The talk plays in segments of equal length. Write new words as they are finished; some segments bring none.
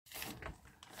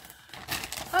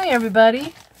Hi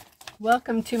everybody,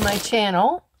 welcome to my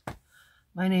channel.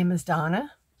 My name is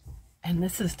Donna and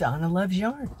this is Donna Loves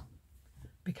Yarn,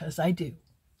 because I do.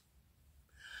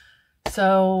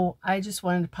 So I just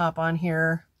wanted to pop on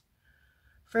here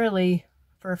for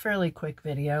a fairly quick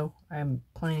video. I'm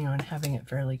planning on having it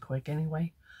fairly quick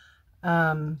anyway.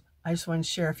 I just want to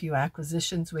share a few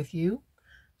acquisitions with you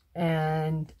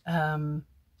and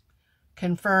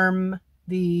confirm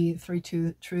the 3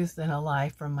 truths and a lie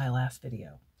from my last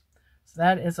video. So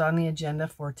that is on the agenda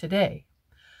for today.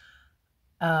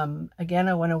 Again,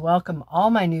 I want to welcome all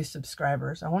my new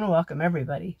subscribers. I want to welcome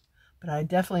everybody, but I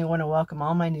definitely want to welcome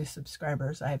all my new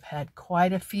subscribers. I've had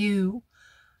quite a few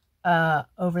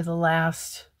over the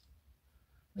last,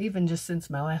 even just since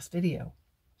my last video.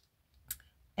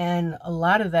 And a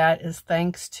lot of that is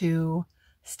thanks to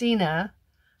Stina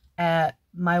at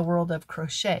My World of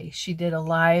Crochet. She did a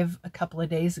live a couple of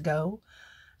days ago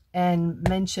and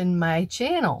mentioned my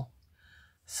channel.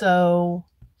 So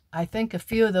I think a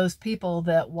few of those people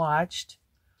that watched,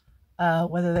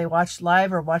 whether they watched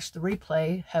live or watched the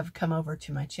replay, have come over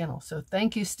to my channel. So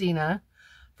thank you, Stina,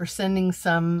 for sending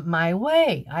some my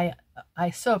way. I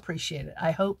so appreciate it.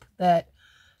 I hope that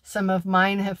some of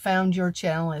mine have found your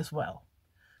channel as well,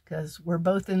 because we're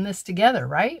both in this together,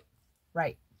 right?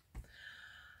 Right.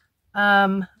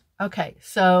 Okay,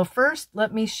 so first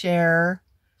let me share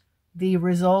the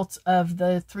results of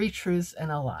the 3 truths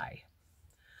and a lie.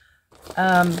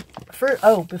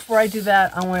 Before I do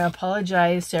that, I want to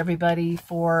apologize to everybody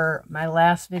for my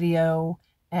last video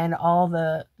and all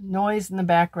the noise in the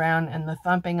background and the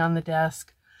thumping on the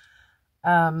desk.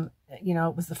 You know,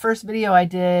 it was the first video I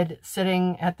did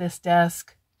sitting at this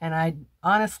desk, and I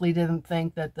honestly didn't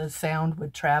think that the sound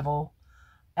would travel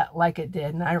like it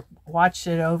did. And I watched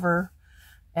it over,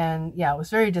 and yeah, it was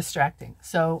very distracting.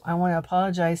 So I want to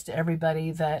apologize to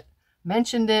everybody that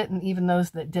mentioned it, and even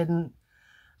those that didn't.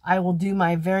 I will do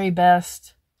my very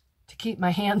best to keep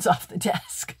my hands off the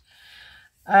desk.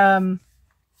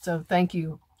 So thank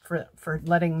you for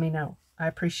letting me know. I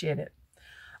appreciate it.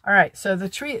 All right, so the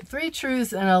 3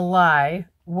 truths and a lie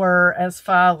were as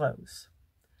follows.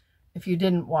 If you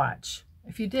didn't watch.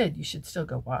 If you did, you should still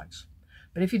go watch.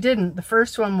 But if you didn't, the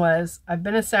first one was, I've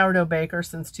been a sourdough baker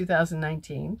since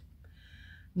 2019.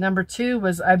 Number 2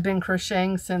 was, I've been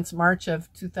crocheting since March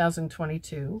of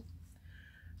 2022.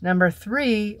 Number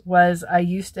 3 was, I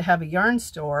used to have a yarn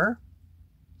store.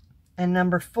 And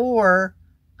number 4,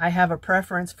 I have a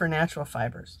preference for natural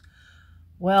fibers.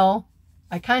 Well,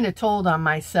 I kind of told on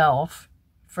myself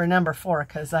for number 4,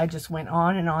 because I just went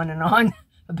on and on and on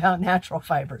about natural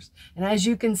fibers. And as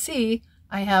you can see,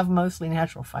 I have mostly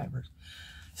natural fibers.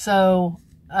 So,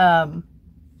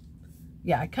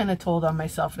 yeah, I kind of told on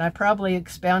myself, and I probably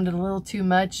expounded a little too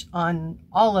much on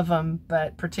all of them,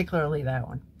 but particularly that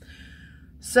one.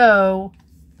 So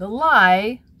the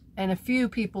lie, and a few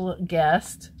people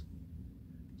guessed,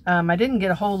 I didn't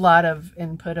get a whole lot of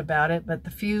input about it, but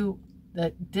the few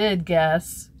that did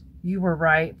guess, you were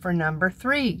right for number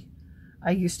 3. I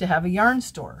used to have a yarn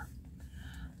store.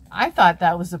 I thought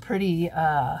that was a pretty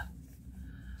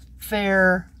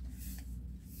fair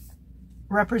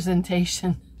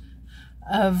representation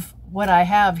of what I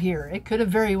have here. It could have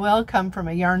very well come from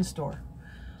a yarn store.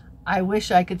 I wish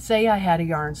I could say I had a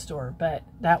yarn store, but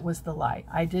that was the lie.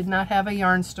 I did not have a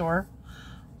yarn store.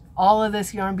 All of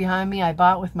this yarn behind me I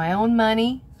bought with my own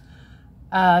money.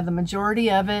 The majority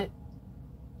of it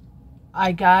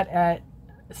I got at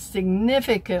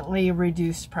significantly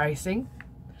reduced pricing,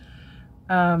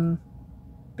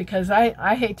 because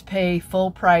I hate to pay full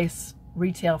price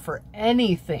retail for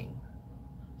anything,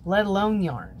 let alone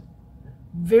yarn.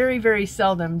 Very, very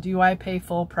seldom do I pay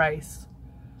full price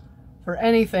for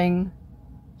anything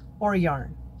or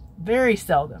yarn. Very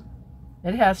seldom.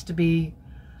 It has to be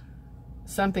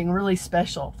something really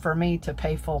special for me to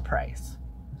pay full price.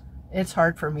 It's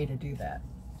hard for me to do that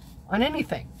on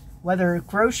anything, whether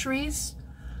groceries,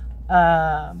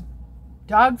 dog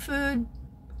food,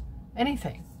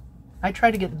 anything. I try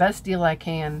to get the best deal I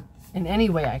can in any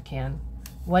way I can,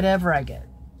 whatever I get.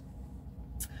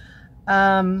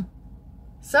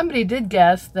 Somebody did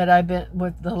guess that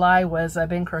the lie was I've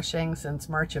been crocheting since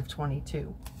March of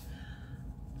 22.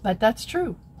 But that's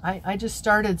true. I just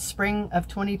started spring of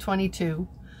 2022.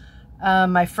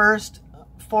 My first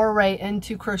foray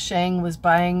into crocheting was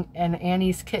buying an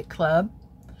Annie's Kit Club.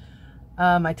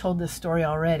 I told this story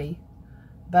already.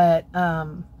 But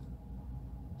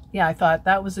yeah, I thought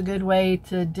that was a good way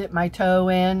to dip my toe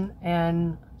in,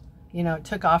 and you know, it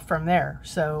took off from there.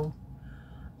 So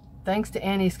thanks to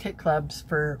Annie's Kit Clubs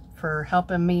for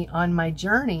helping me on my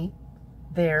journey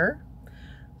there.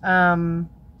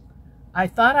 I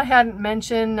thought I hadn't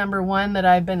mentioned, number one, that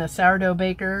I've been a sourdough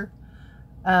baker,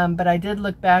 but I did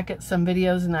look back at some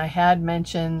videos and I had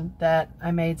mentioned that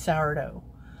I made sourdough.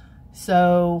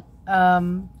 So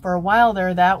for a while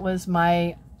there, that was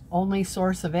my only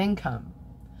source of income.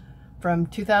 From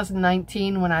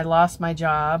 2019, when I lost my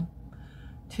job,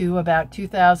 to about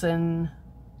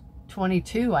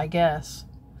 2022, I guess.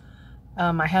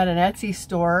 I had an Etsy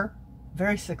store,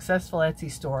 very successful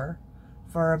Etsy store,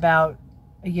 for about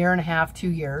a year and a half, 2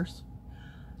 years.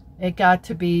 It got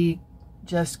to be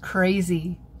just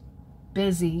crazy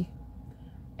busy,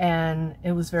 and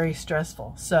it was very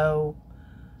stressful. So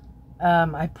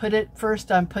I put it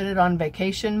on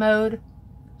vacation mode,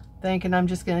 thinking I'm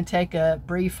just going to take a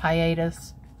brief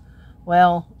hiatus.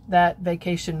 Well, that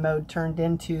vacation mode turned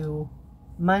into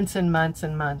months and months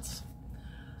and months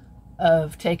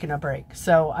of taking a break.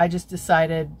 So I just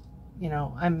decided, you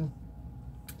know,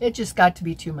 it just got to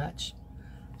be too much.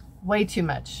 Way too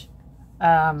much.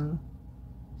 You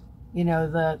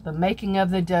know, the making of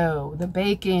the dough, the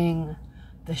baking,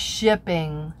 the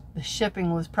shipping. The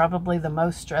shipping was probably the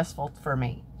most stressful for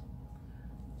me.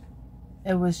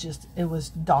 It was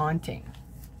daunting.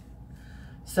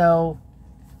 So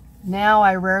now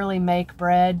I rarely make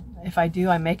bread. If I do,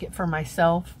 I make it for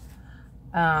myself.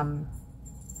 I've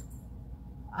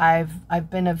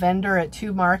been a vendor at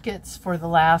 2 markets for the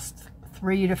last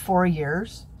 3 to 4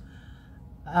 years.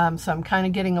 So I'm kind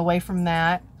of getting away from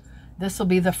that. This will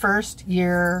be the first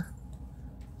year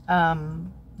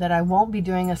that I won't be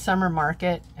doing a summer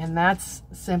market, and that's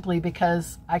simply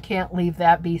because I can't leave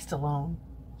that beast alone.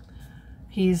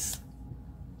 He's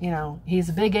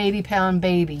a big 80-pound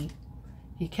baby.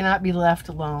 He cannot be left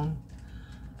alone.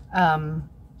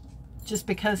 Just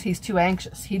because he's too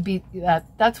anxious.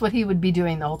 That's what he would be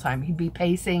doing the whole time. He'd be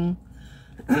pacing.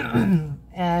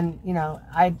 And, you know,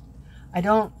 I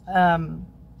don't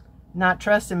not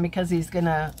trust him because he's going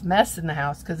to mess in the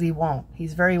house, because he won't.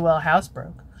 He's very well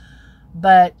housebroke.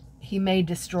 But he may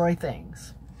destroy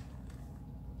things.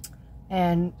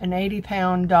 And an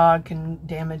 80-pound dog can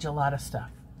damage a lot of stuff.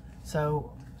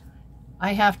 So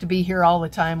I have to be here all the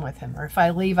time with him. Or if I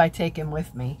leave, I take him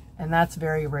with me. And that's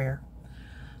very rare.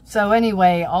 So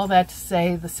anyway, all that to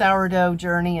say, the sourdough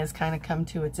journey has kind of come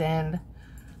to its end.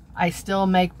 I still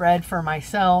make bread for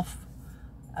myself.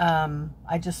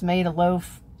 I just made a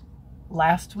loaf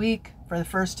last week for the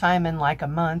first time in like a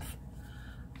month.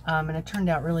 And it turned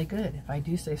out really good, if I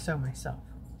do say so myself.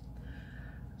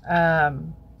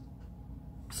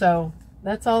 So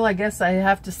that's all I guess I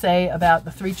have to say about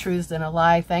the 3 truths and a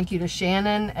lie. Thank you to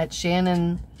Shannon at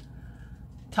Shannon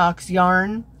Talks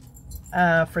Yarn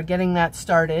for getting that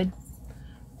started.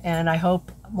 And I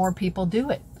hope more people do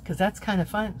it, because that's kind of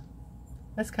fun.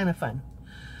 That's kind of fun.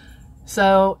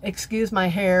 So, excuse my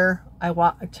hair. I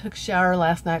took a shower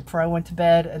last night before I went to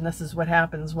bed, and this is what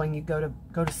happens when you go to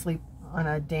sleep on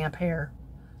a damp hair.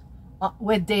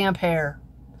 With damp hair.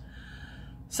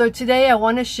 So today I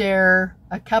want to share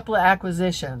a couple of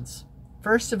acquisitions.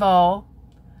 First of all,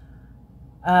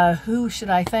 who should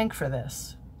I thank for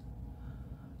this?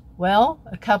 Well,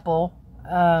 a couple.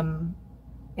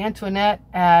 Antoinette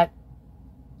at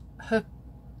Hookin'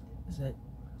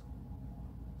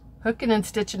 and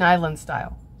Stitchin' Island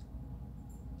Style.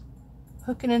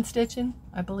 Hookin' and Stitchin',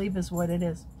 I believe is what it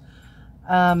is.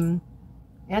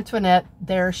 Antoinette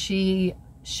there, she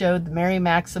showed the Mary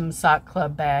Maxim Sock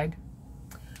Club bag.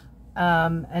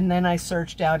 And then I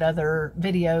searched out other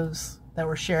videos that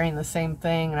were sharing the same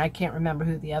thing, and I can't remember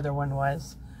who the other one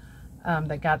was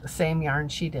that got the same yarn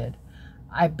she did.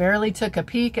 I barely took a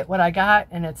peek at what I got,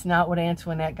 and it's not what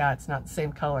Antoinette got. It's not the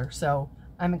same color, so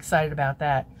I'm excited about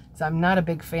that. So I'm not a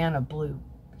big fan of blue,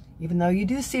 even though you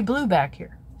do see blue back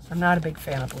here. I'm not a big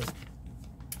fan of blue.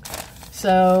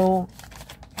 So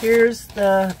here's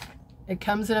it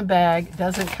comes in a bag. It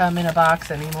doesn't come in a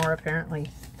box anymore, apparently.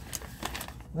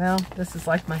 Well, this is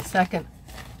like my second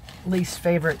least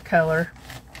favorite color.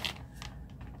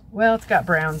 Well, it's got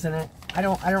browns in it. I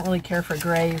don't really care for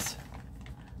grays,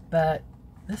 but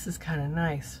this is kind of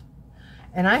nice.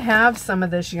 And I have some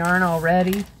of this yarn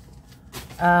already.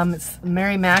 It's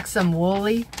Mary Maxim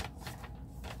Woolly.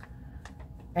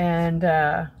 And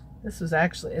this was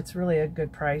actually, it's really a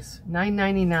good price.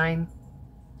 $9.99. It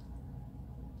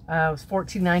was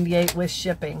 $14.98 with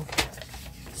shipping.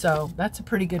 So that's a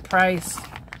pretty good price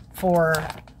for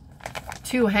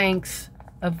 2 hanks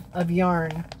of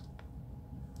yarn.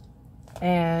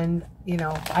 And, you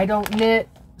know, I don't knit,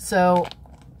 so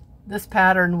this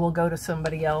pattern will go to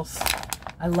somebody else.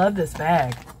 I love this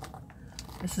bag.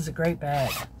 This is a great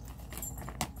bag.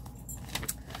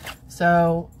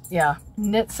 So yeah,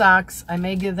 knit socks. I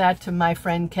may give that to my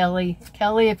friend Kelly.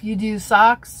 Kelly, if you do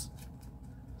socks,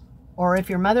 or if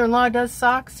your mother-in-law does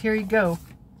socks, here you go.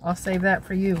 I'll save that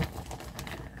for you.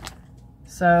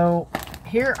 So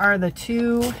here are the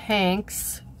two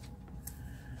hanks.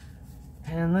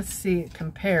 And let's see,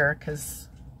 compare, because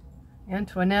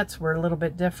Antoinette's were a little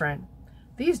bit different.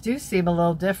 These do seem a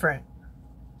little different.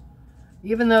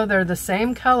 Even though they're the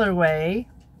same colorway.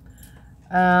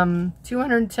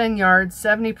 210 yards,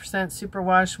 70%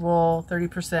 superwash wool,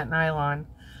 30% nylon.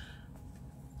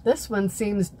 This one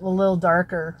seems a little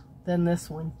darker than this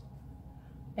one.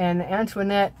 And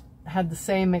Antoinette had the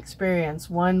same experience.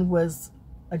 One was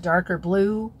a darker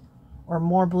blue or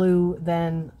more blue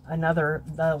than another,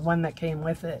 the one that came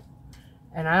with it.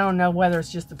 And I don't know whether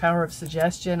it's just the power of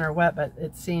suggestion or what, but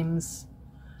it seems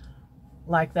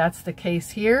like that's the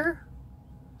case here.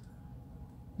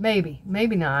 Maybe,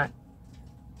 maybe not.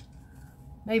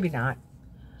 Maybe not.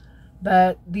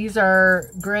 But these are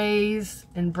grays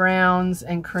and browns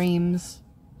and creams.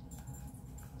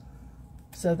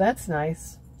 So that's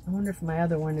nice. I wonder if my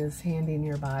other one is handy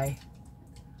nearby.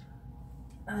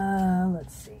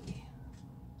 Let's see.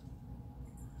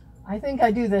 I think I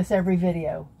do this every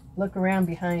video. Look around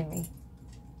behind me.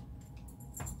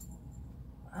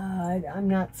 I'm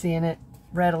not seeing it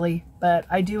readily, but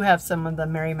I do have some of the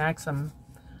Mary Maxim.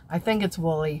 I think it's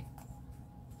woolly.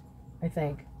 I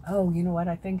think. Oh, you know what?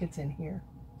 I think it's in here.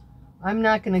 I'm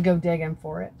not going to go digging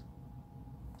for it.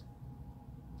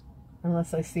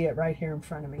 Unless I see it right here in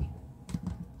front of me.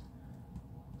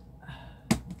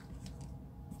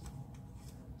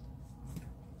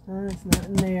 It's not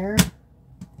in there.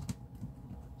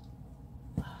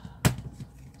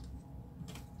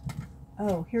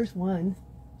 Oh, here's one.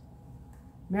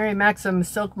 Mary Maxim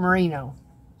Silk Merino.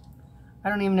 I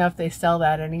don't even know if they sell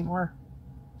that anymore.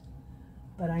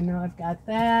 But I know I've got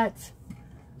that.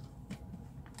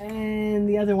 And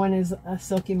the other one is a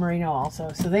silky merino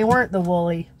also. So they weren't the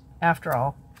woolly after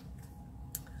all.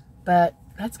 But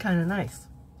that's kind of nice.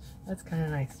 That's kind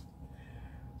of nice.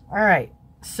 All right.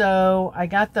 So I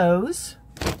got those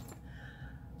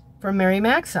from Mary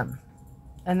Maxim.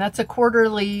 And that's a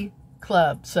quarterly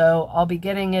club. So I'll be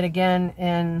getting it again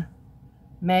in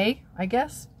May, I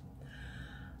guess.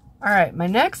 All right. My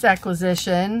next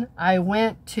acquisition, I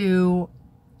went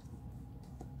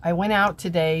out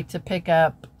today to pick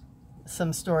up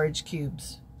some storage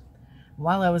cubes.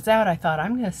 While I was out, I thought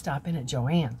I'm going to stop in at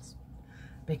JoAnn's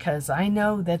because I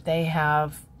know that they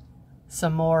have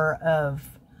some more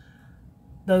of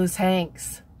those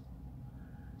hanks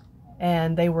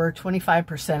and they were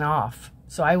 25% off.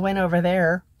 So I went over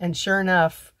there and sure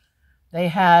enough, they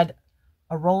had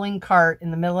a rolling cart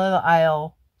in the middle of the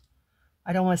aisle.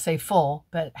 I don't want to say full,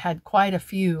 but had quite a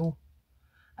few.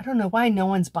 I don't know why no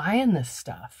one's buying this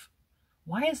stuff.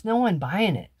 Why is no one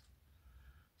buying it?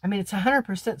 I mean, it's 100%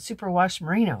 superwash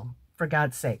merino, for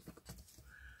God's sake.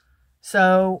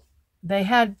 So they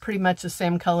had pretty much the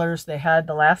same colors they had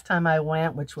the last time I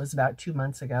went, which was about 2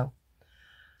 months ago.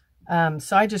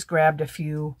 So I just grabbed a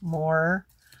few more.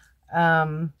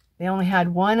 They only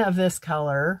had one of this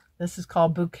color. This is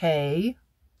called Bouquet.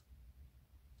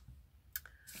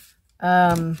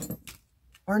 Or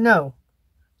no.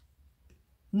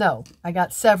 No, I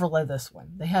got several of this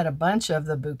one. They had a bunch of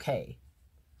the Bouquet.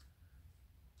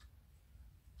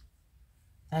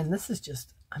 And this is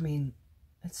just, I mean,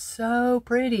 it's so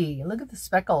pretty. Look at the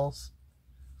speckles.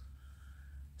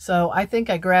 So I think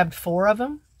I grabbed 4 of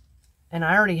them. And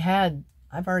I've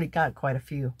already got quite a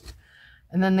few.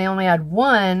 And then they only had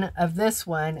one of this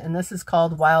one. And this is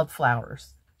called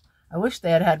Wildflowers. I wish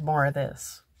they had had more of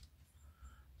this.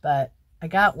 But I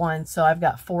got one, so I've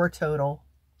got 4 total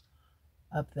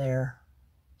up there.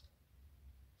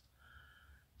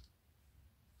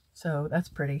 So that's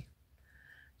pretty.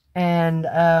 And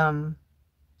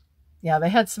yeah, they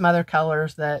had some other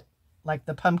colors that, like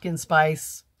the pumpkin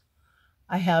spice.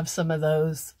 I have some of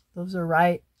those. Those are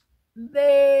right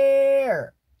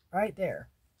there. Right there.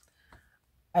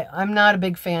 I'm not a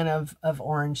big fan of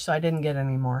orange, so I didn't get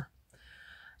any more.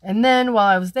 And then while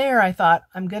I was there, I thought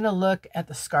I'm going to look at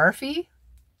the scarfie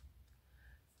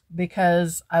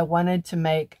because I want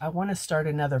to start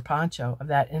another poncho of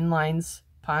that inlines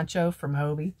poncho from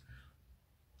Hobie.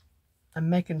 I'm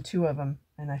making 2 of them,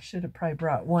 and I should have probably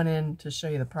brought one in to show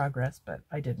you the progress, but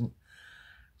I didn't.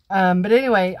 But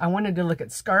anyway, I wanted to look at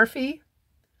scarfie,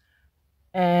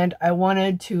 and I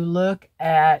wanted to look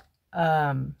at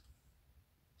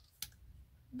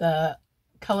the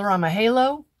color on my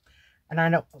halo,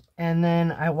 and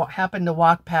then I happened to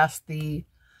walk past the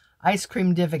ice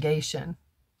cream divigation,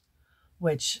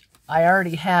 which I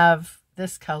already have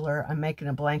this color I'm making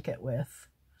a blanket with.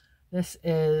 This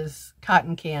is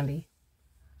cotton candy.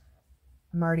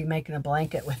 I'm already making a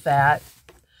blanket with that.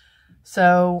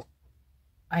 So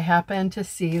I happened to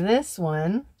see this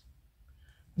one,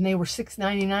 and they were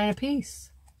 $6.99 a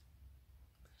piece.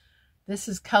 This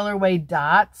is colorway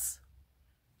Dots,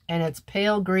 and it's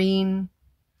pale green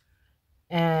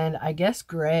and I guess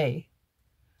gray.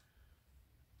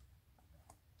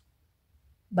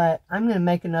 But I'm going to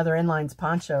make another inlines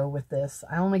poncho with this.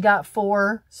 I only got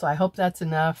 4, so I hope that's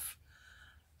enough.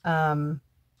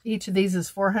 Each of these is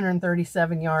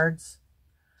 437 yards.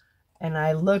 And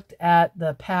I looked at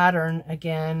the pattern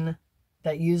again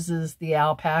that uses the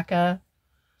alpaca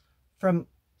from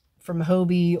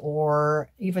Hobie, or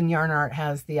even Yarn Art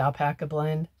has the alpaca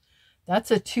blend. That's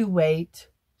a 2 weight,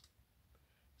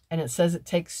 and it says it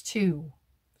takes 2.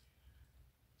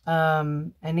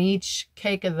 And each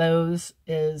cake of those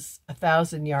is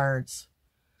 1,000 yards.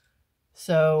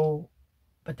 So,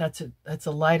 but that's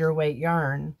a lighter weight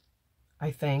yarn,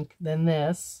 I think, than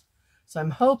this. So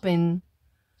I'm hoping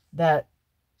that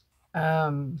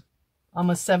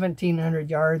almost 1,700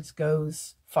 yards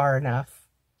goes far enough.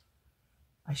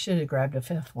 I should have grabbed a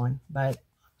 5th one, but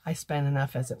I spent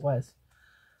enough as it was.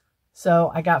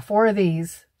 So I got 4 of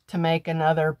these to make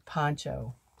another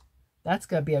poncho. That's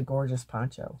going to be a gorgeous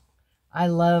poncho. I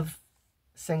love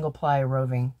single ply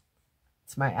roving.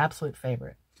 It's my absolute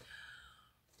favorite.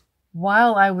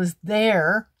 While I was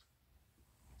there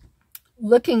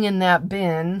looking in that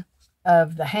bin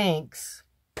of the hanks,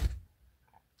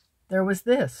 there was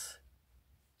this.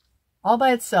 All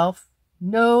by itself,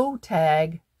 no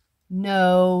tag,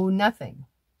 no nothing.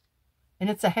 And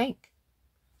it's a hank.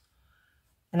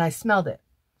 And I smelled it.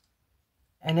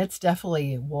 And it's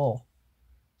definitely wool.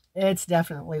 It's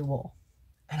definitely wool.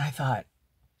 And I thought,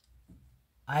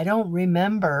 I don't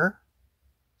remember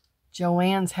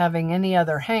JoAnn's having any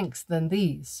other hanks than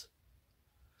these.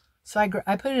 So I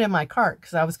put it in my cart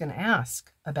because I was going to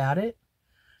ask about it.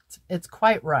 It's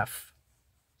quite rough.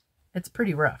 It's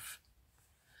pretty rough.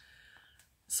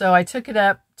 So I took it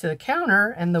up to the counter,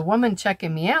 and the woman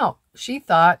checking me out, she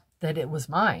thought that it was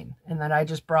mine and that I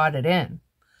just brought it in,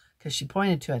 because she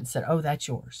pointed to it and said, "Oh, that's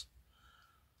yours."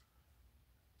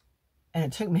 And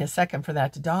it took me a second for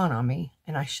that to dawn on me,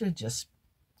 and I should just,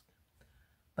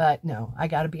 but no, I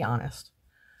got to be honest.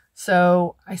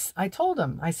 So I told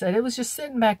him, I said, it was just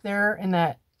sitting back there in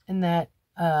that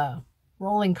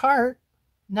rolling cart,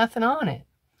 nothing on it.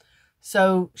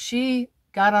 So she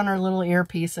got on her little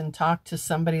earpiece and talked to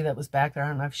somebody that was back there. I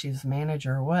don't know if she's a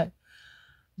manager or what,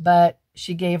 but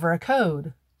she gave her a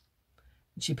code.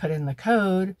 She put in the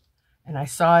code, and I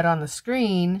saw it on the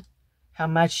screen, how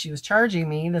much she was charging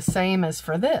me, the same as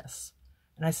for this.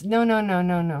 And I said, no, no, no,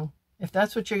 no, no. If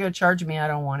that's what you're going to charge me, I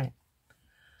don't want it.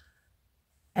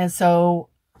 And so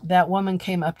that woman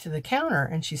came up to the counter,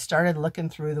 and she started looking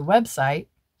through the website,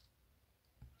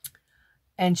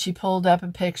 and she pulled up a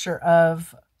picture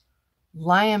of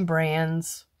Lion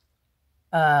Brand's,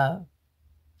 the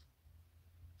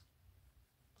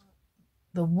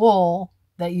wool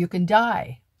that you can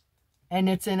dye, and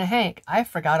it's in a hank. I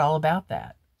forgot all about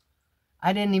that.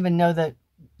 I didn't even know that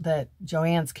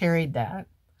JoAnn's carried that.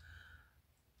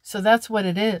 So that's what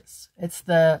it is. It's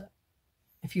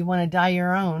if you want to dye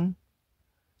your own,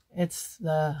 it's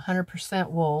the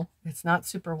 100% wool. It's not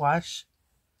superwash.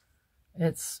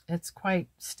 It's quite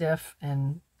stiff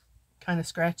and kind of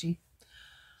scratchy.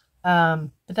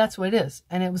 But that's what it is.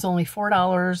 And it was only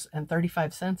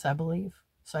 $4.35, I believe.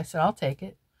 So I said, I'll take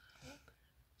it.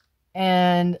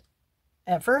 And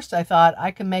at first I thought I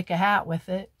could make a hat with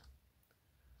it,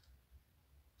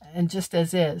 and just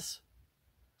as is.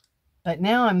 But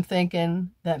now I'm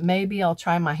thinking that maybe I'll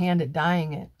try my hand at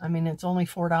dyeing it. I mean, it's only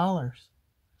 $4.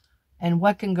 And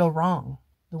what can go wrong?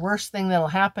 The worst thing that'll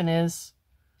happen is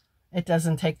it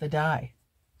doesn't take the dye.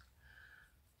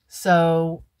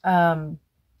 So,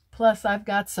 plus I've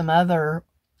got some other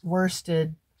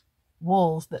worsted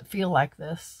wools that feel like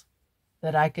this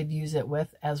that I could use it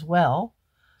with as well.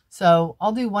 So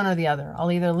I'll do one or the other.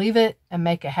 I'll either leave it and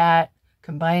make a hat,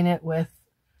 combine it with,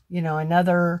 you know,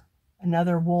 another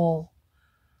wool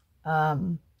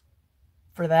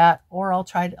for that, or I'll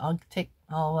try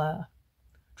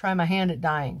my hand at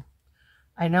dyeing.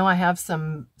 I know I have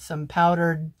some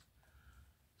powdered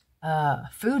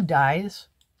food dyes,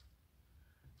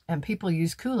 and people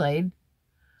use Kool-Aid,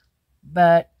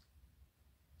 but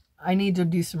I need to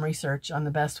do some research on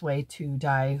the best way to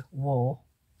dye wool,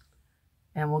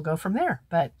 and we'll go from there.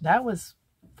 But that was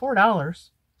 $4.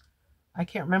 I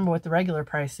can't remember what the regular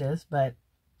price is, but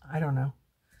I don't know.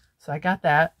 So I got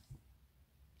that.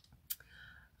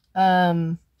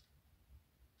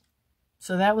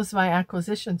 So that was my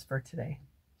acquisitions for today.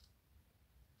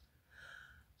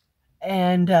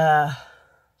 And I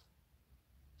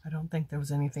don't think there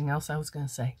was anything else I was going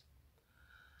to say.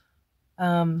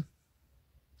 Yeah,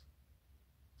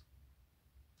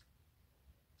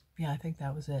 I think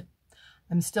that was it.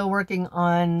 I'm still working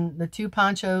on the 2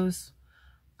 ponchos.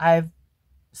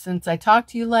 Since I talked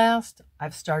to you last,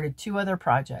 I've started 2 other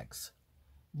projects.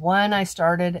 One I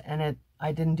started and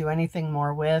I didn't do anything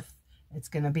more with. It's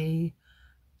going to be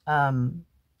a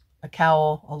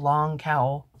cowl, a long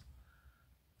cowl.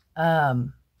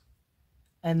 And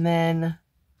then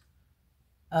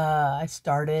I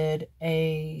started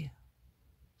a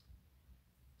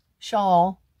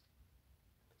shawl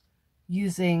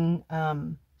using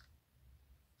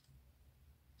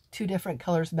 2 different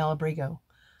colors of Malabrigo.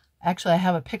 Actually, I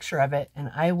have a picture of it,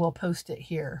 and I will post it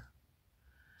here.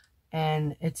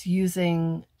 And it's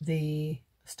using the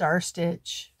Star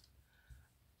Stitch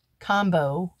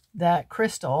combo that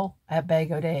Crystal at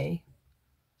Bag O' Day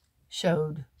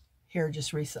showed here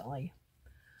just recently.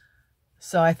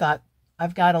 So I thought,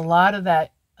 I've got a lot of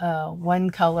that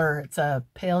one color. It's a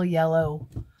pale yellow.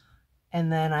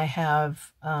 And then I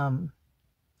have, well,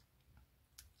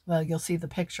 you'll see the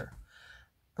picture.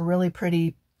 A really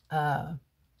pretty,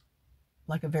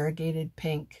 like a variegated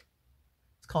pink.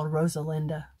 It's called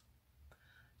Rosalinda.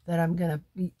 That I'm going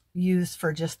to use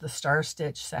for just the Star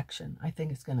Stitch section. I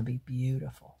think it's going to be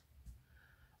beautiful.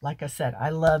 Like I said, I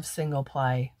love single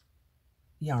ply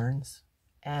yarns.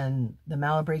 And the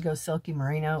Malabrigo Silky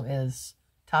Merino is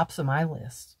tops of my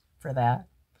list for that.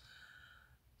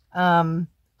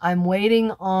 I'm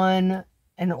waiting on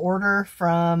an order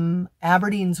from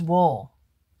Aberdeen's Wool.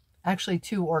 Actually,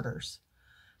 2 orders.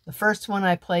 The first one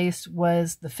I placed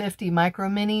was the 50 micro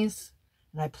minis,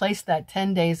 and I placed that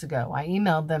 10 days ago. I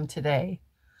emailed them today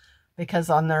because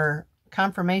on their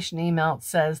confirmation email it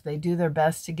says they do their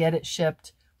best to get it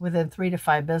shipped within 3 to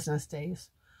 5 business days.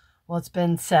 Well, it's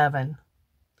been 7.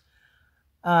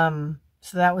 So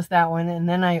that was that one. And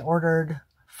then I ordered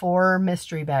 4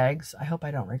 mystery bags. I hope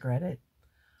I don't regret it.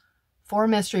 4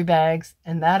 mystery bags,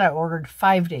 and that I ordered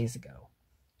 5 days ago.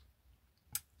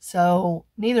 So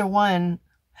neither one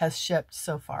has shipped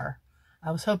so far.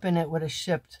 I was hoping it would have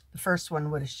shipped, the first one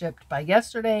would have shipped by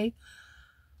yesterday,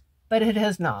 but it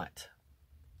has not.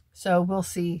 So we'll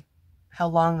see how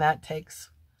long that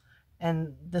takes.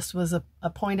 And this was a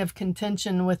point of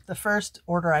contention with the first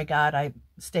order I got. I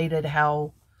stated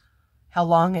how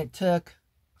long it took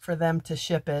for them to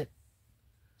ship it.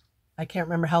 I can't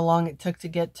remember how long it took to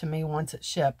get to me once it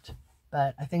shipped,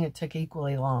 but I think it took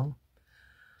equally long.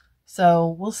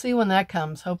 So we'll see when that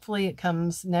comes. Hopefully it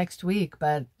comes next week,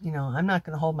 but you know, I'm not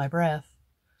going to hold my breath.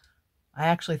 I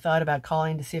actually thought about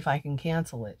calling to see if I can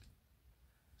cancel it,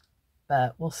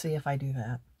 but we'll see if I do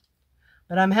that.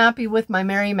 But I'm happy with my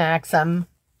Mary Maxim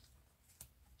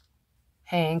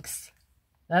Hanks.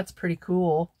 That's pretty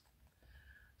cool.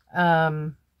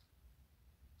 I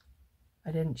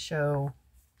didn't show.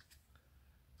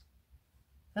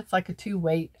 That's like a 2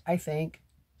 weight, I think.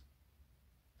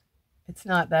 It's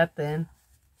not that thin.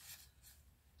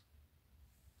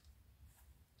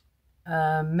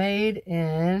 Made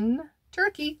in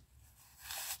Turkey.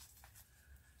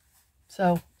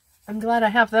 So I'm glad I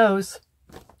have those.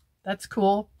 That's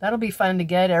cool. That'll be fun to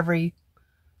get every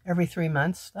 3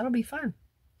 months. That'll be fun.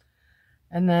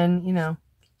 And then, you know,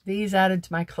 these added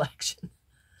to my collection.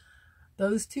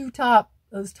 Those top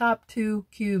 2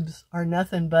 cubes are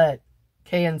nothing but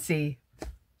KNC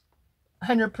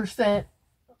 100%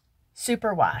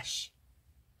 superwash.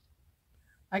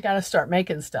 I got to start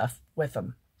making stuff with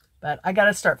them, but I got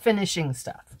to start finishing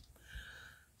stuff.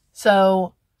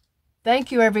 So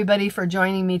thank you everybody for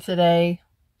joining me today.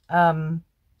 I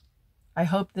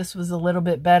hope this was a little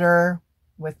bit better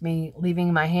with me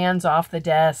leaving my hands off the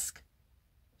desk.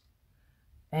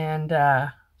 And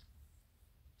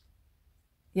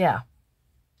yeah.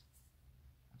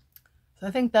 So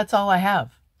I think that's all I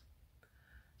have.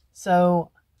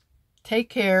 So take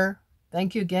care.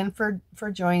 Thank you again for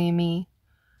joining me.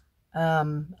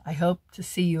 I hope to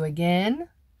see you again.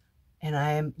 And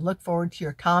I look forward to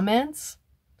your comments.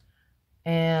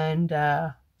 And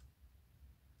yeah,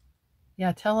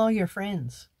 tell all your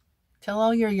friends. Tell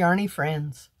all your yarny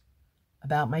friends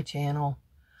about my channel.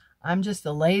 I'm just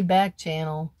a laid-back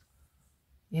channel.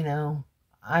 You know,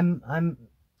 I'm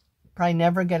probably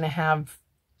never going to have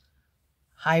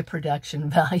high production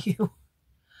value.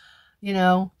 You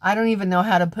know, I don't even know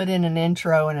how to put in an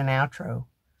intro and an outro.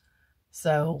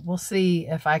 So we'll see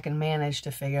if I can manage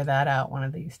to figure that out one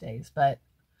of these days. But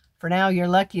for now, you're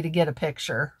lucky to get a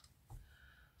picture.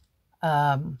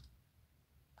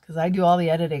 Because I do all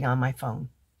the editing on my phone.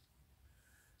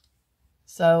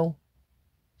 So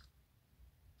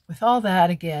with all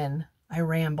that, again, I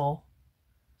ramble.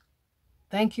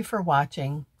 Thank you for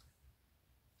watching.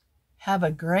 Have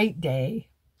a great day,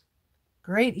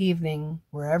 great evening,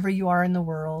 wherever you are in the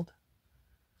world.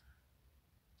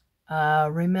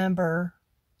 Remember,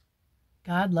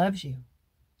 God loves you.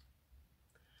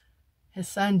 His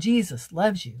son Jesus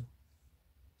loves you.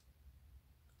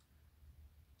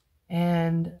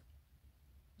 And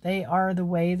they are the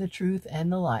way, the truth,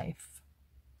 and the life,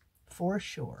 for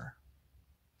sure.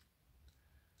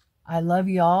 I love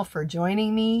you all for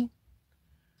joining me.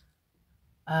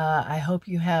 I hope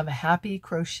you have a happy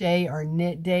crochet or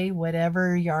knit day,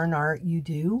 whatever yarn art you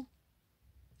do.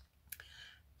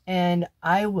 And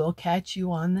I will catch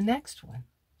you on the next one.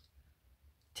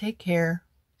 Take care.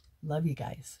 Love you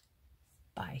guys.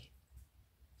 Bye.